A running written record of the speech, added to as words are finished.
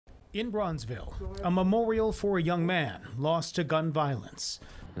In Bronzeville, a memorial for a young man lost to gun violence.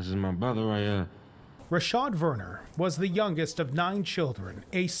 This is my brother right here. Rashad Verner was the youngest of 9 children,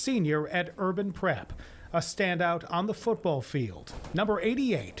 a senior at Urban Prep, a standout on the football field, number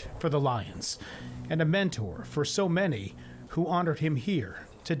 88 for the Lions, and a mentor for so many who honored him here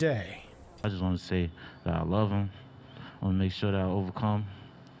today. I just want to say that I love him. I want to make sure that I overcome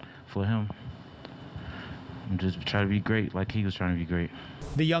for him and just try to be great like he was trying to be great.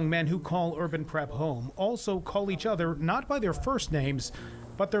 The young men who call Urban Prep home also call each other not by their first names,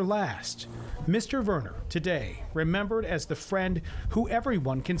 but their last. Mr. Verner, today, remembered as the friend who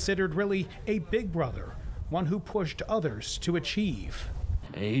everyone considered really a big brother, one who pushed others to achieve.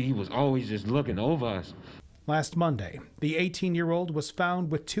 He was always just looking over us. Last Monday, the 18-year-old was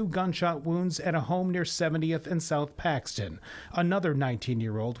found with 2 gunshot wounds at a home near 70th and South Paxton. Another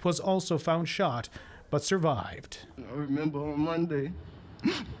 19-year-old was also found shot, but survived. I remember on Monday,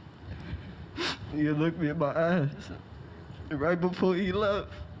 he looked me in my eyes, and right before he left,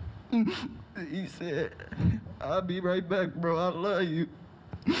 he said, "I'll be right back, bro, I love you."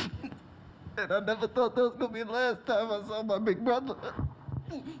 And I never thought that was going to be the last time I saw my big brother.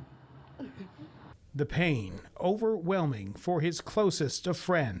 The pain overwhelming for his closest of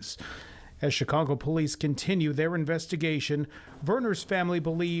friends. As Chicago police continue their investigation, Verner's family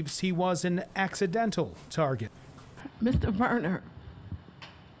believes he was an accidental target. Mr. Verner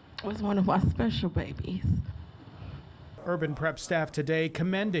was one of our special babies. Urban Prep staff today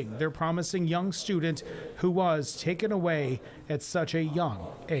commending their promising young student who was taken away at such a young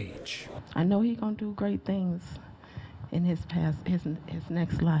age. I know he's gonna do great things in his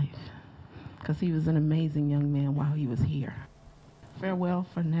next life, because he was an amazing young man while he was here. Farewell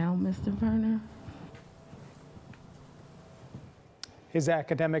for now, Mr. Verner. His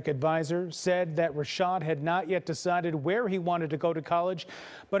academic advisor said that Rashad had not yet decided where he wanted to go to college,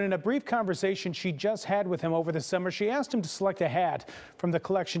 but in a brief conversation she just had with him over the summer, she asked him to select a hat from the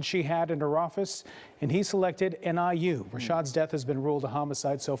collection she had in her office, and he selected NIU. Rashad's death has been ruled a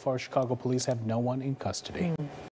homicide. So far, Chicago police have no one in custody.